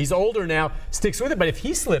Pekka, he's older now, sticks with it. But if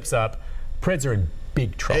he slips up, Preds are in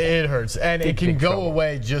big trouble. It hurts, and it can go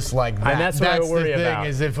away just like that. And that's what I worry about.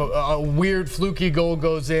 Is if a weird fluky goal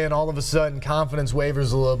goes in, all of a sudden confidence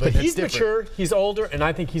wavers a little bit. But he's mature, he's older, and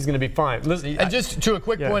I think he's going to be fine. Listen, and just to a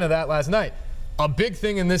quick point of that last night, a big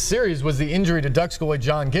thing in this series was the injury to Ducks goalie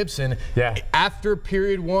John Gibson. Yeah. After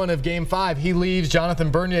period 1 of Game 5, he leaves. Jonathan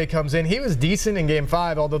Bernier comes in. He was decent in Game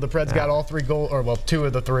 5, although the Preds got all 3 goals, or well, 2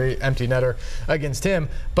 of the 3 empty netter against him.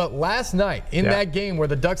 But last night, in that game where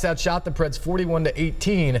the Ducks outshot the Preds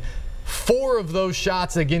 41-18, 4 of those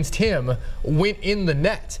shots against him went in the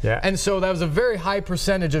net. And so that was a very high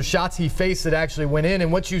percentage of shots he faced that actually went in.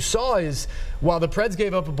 And what you saw is, while the Preds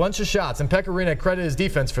gave up a bunch of shots, and Pekka Rinne credited his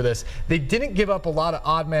defense for this, they didn't give up a lot of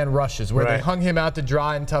odd man rushes where they hung him out to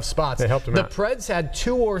dry in tough spots. They helped him the out. Preds had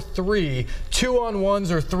 2 or 3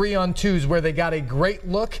 2-on-1s or 3-on-2s where they got a great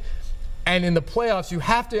look. And in the playoffs, you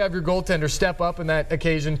have to have your goaltender step up in that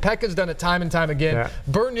occasion. Pekka's done it time and time again.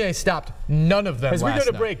 Bernier stopped none of them. As we go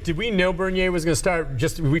to break, did we know Bernier was going to start?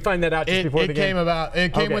 Did we find that out just before the game?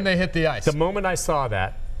 It came when they hit the ice. The moment I saw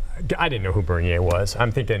that, I didn't know who Bernier was.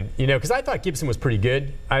 I'm thinking, because I thought Gibson was pretty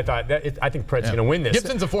good. I thought I think Preds going to win this.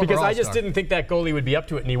 Gibson's a former because I All-Star. just didn't think that goalie would be up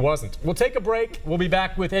to it, and he wasn't. We'll take a break. We'll be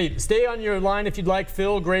back with, hey, stay on your line if you'd like.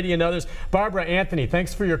 Phil, Grady, and others. Barbara, Anthony,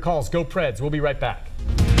 thanks for your calls. Go Preds. We'll be right back.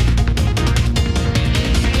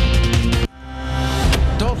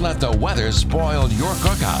 Don't let the weather spoil your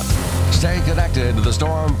cookout. Stay connected to the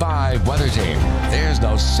Storm 5 weather team. There's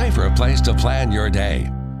no safer place to plan your day.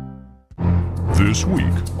 This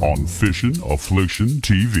week on Fishin' Affliction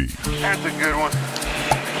TV. That's a good one.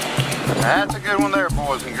 That's a good one there,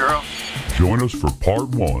 boys and girls. Join us for part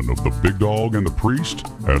 1 of The Big Dog and the Priest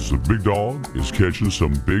as the Big Dog is catching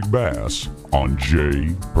some big bass on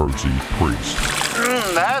J. Percy Priest.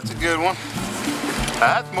 That's a good one.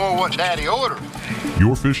 That's more what Daddy ordered.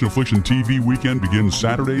 Your Fishin' Affliction TV weekend begins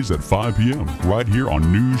Saturdays at 5 p.m. right here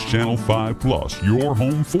on News Channel 5 Plus, your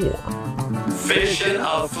home for Fishin'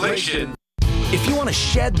 Affliction. If you want to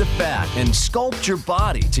shed the fat and sculpt your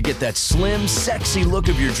body to get that slim, sexy look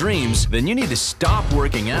of your dreams, then you need to stop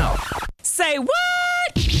working out. Say what?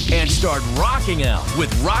 And start rocking out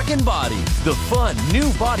with Rockin' Body, the fun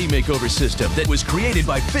new body makeover system that was created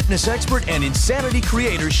by fitness expert and Insanity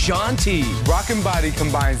creator Sean T. Rockin' Body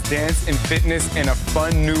combines dance and fitness in a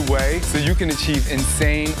fun new way so you can achieve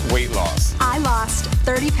insane weight loss. I lost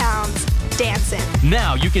 30 pounds dancing.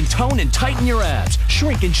 Now you can tone and tighten your abs,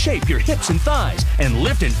 shrink and shape your hips and thighs, and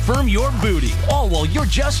lift and firm your booty, all while you're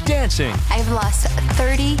just dancing. I've lost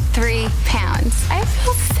 33 pounds. I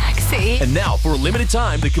feel sexy. And now, for a limited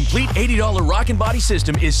time, the complete $80 Rockin' Body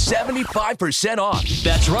system is 75% off.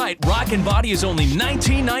 That's right, Rockin' Body is only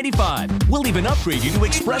 $19.95. We'll even upgrade you to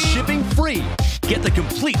express shipping free. Get the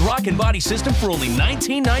complete Rockin' Body system for only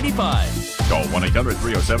 $19.95. Call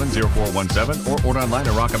 1-800-307-0417 or order online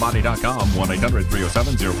at rockinbody.com.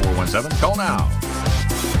 1-800-307-0417. Call now.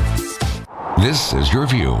 This is your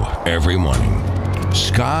view every morning.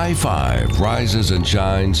 Sky 5 rises and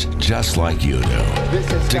shines just like you do.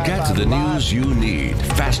 To get to the news you need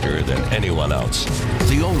faster than anyone else.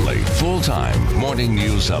 The only full-time morning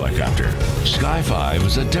news helicopter. Sky 5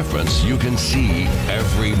 is a difference you can see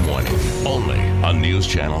every morning. Only on News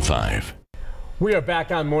Channel 5. We are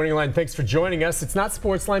back on Morning Line. Thanks for joining us. It's not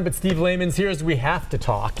Sports Line, but Steve Layman's here as we have to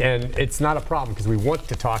talk, and it's not a problem because we want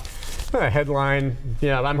to talk. Headline,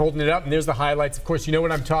 I'm holding it up, and there's the highlights. Of course, you know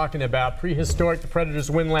what I'm talking about. Prehistoric, the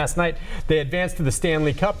Predators win last night. They advanced to the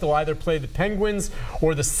Stanley Cup. They'll either play the Penguins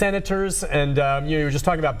or the Senators. And you were just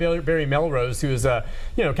talking about Barry Melrose, who is kind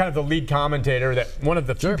of the lead commentator, that one of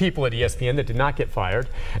the few people at ESPN that did not get fired.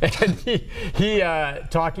 And he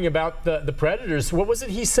talking about the Predators. What was it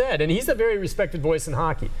he said? And he's a very respected voice in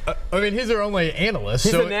hockey. He's their only analyst.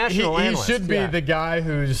 He's so a national analyst. He should be the guy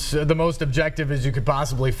who's the most objective as you could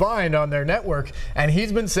possibly find on their network. And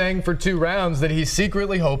he's been saying for 2 rounds that he's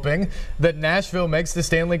secretly hoping that Nashville makes the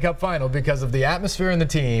Stanley Cup Final because of the atmosphere and the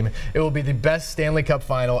team. It will be the best Stanley Cup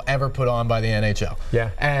Final ever put on by the NHL. Yeah.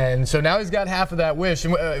 And so now he's got half of that wish.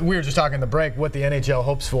 And we were just talking in the break what the NHL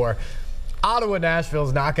hopes for. Ottawa-Nashville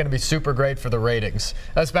is not going to be super great for the ratings,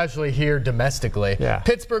 especially here domestically. Yeah.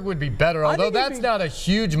 Pittsburgh would be better, although that's not a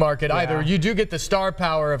huge market either. You do get the star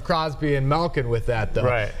power of Crosby and Malkin with that, though.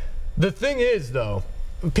 Right. The thing is, though,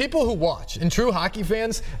 people who watch and true hockey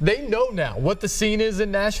fans, they know now what the scene is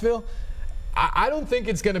in Nashville. I don't think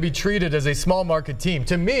it's going to be treated as a small market team.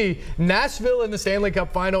 To me, Nashville in the Stanley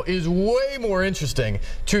Cup Final is way more interesting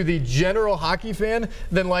to the general hockey fan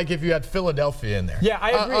than like if you had Philadelphia in there. Yeah,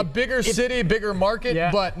 I agree. A bigger city, bigger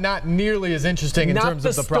market, but not nearly as interesting in terms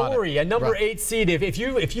of the product. Story. A number 8 seed. If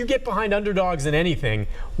you get behind underdogs in anything,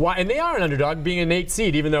 and they are an underdog, being an 8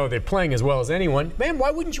 seed, even though they're playing as well as anyone, man,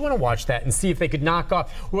 why wouldn't you want to watch that and see if they could knock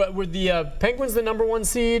off? Were the Penguins the number 1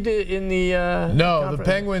 seed in the? No, conference? the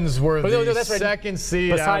Penguins were the right. second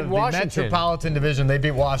seed out of the Metropolitan Division. They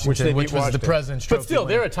beat Washington, which was the President's Trophy. But still,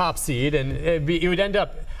 they're a top seed, and it would end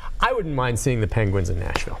up. I wouldn't mind seeing the Penguins in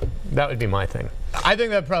Nashville. That would be my thing. I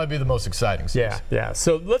think that'd probably be the most exciting season. Yeah.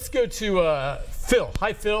 So let's go to Phil.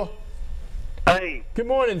 Hi, Phil. Hey. Good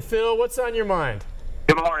morning, Phil. What's on your mind?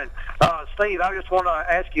 Good morning. Steve, I just want to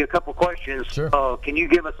ask you a couple questions. Sure. Can you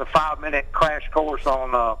give us a 5-minute crash course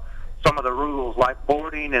on some of the rules like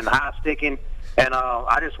boarding and high sticking? And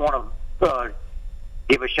I just want to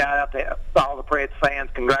give a shout out to all the Preds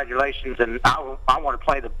fans. Congratulations. And I want to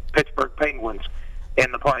play the Pittsburgh Penguins in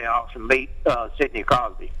the playoffs and beat Sidney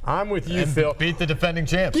Crosby. I'm with you, Phil. Beat the defending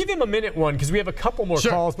champs. Give him a minute one because we have a couple more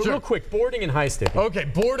calls. But real quick, boarding and high sticking. Okay,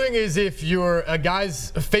 boarding is if you're a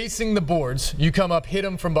guy's facing the boards, you come up, hit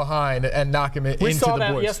him from behind, and knock him into the boards. We saw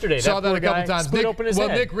that yesterday. Saw that a couple times.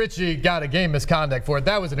 Nick Ritchie got a game misconduct for it.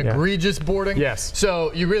 That was an egregious boarding. Yes.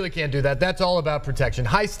 So you really can't do that. That's all about protection.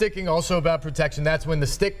 High sticking, also about protection. That's when the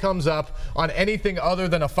stick comes up on anything other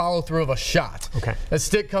than a follow-through of a shot. Okay. The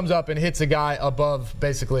stick comes up and hits a guy above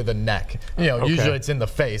basically the neck. Usually it's in the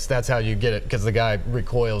face. That's how you get it because the guy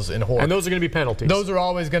recoils in horror. And those are going to be penalties. Those are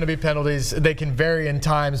always going to be penalties. They can vary in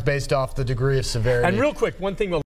times based off the degree of severity. And real quick, one thing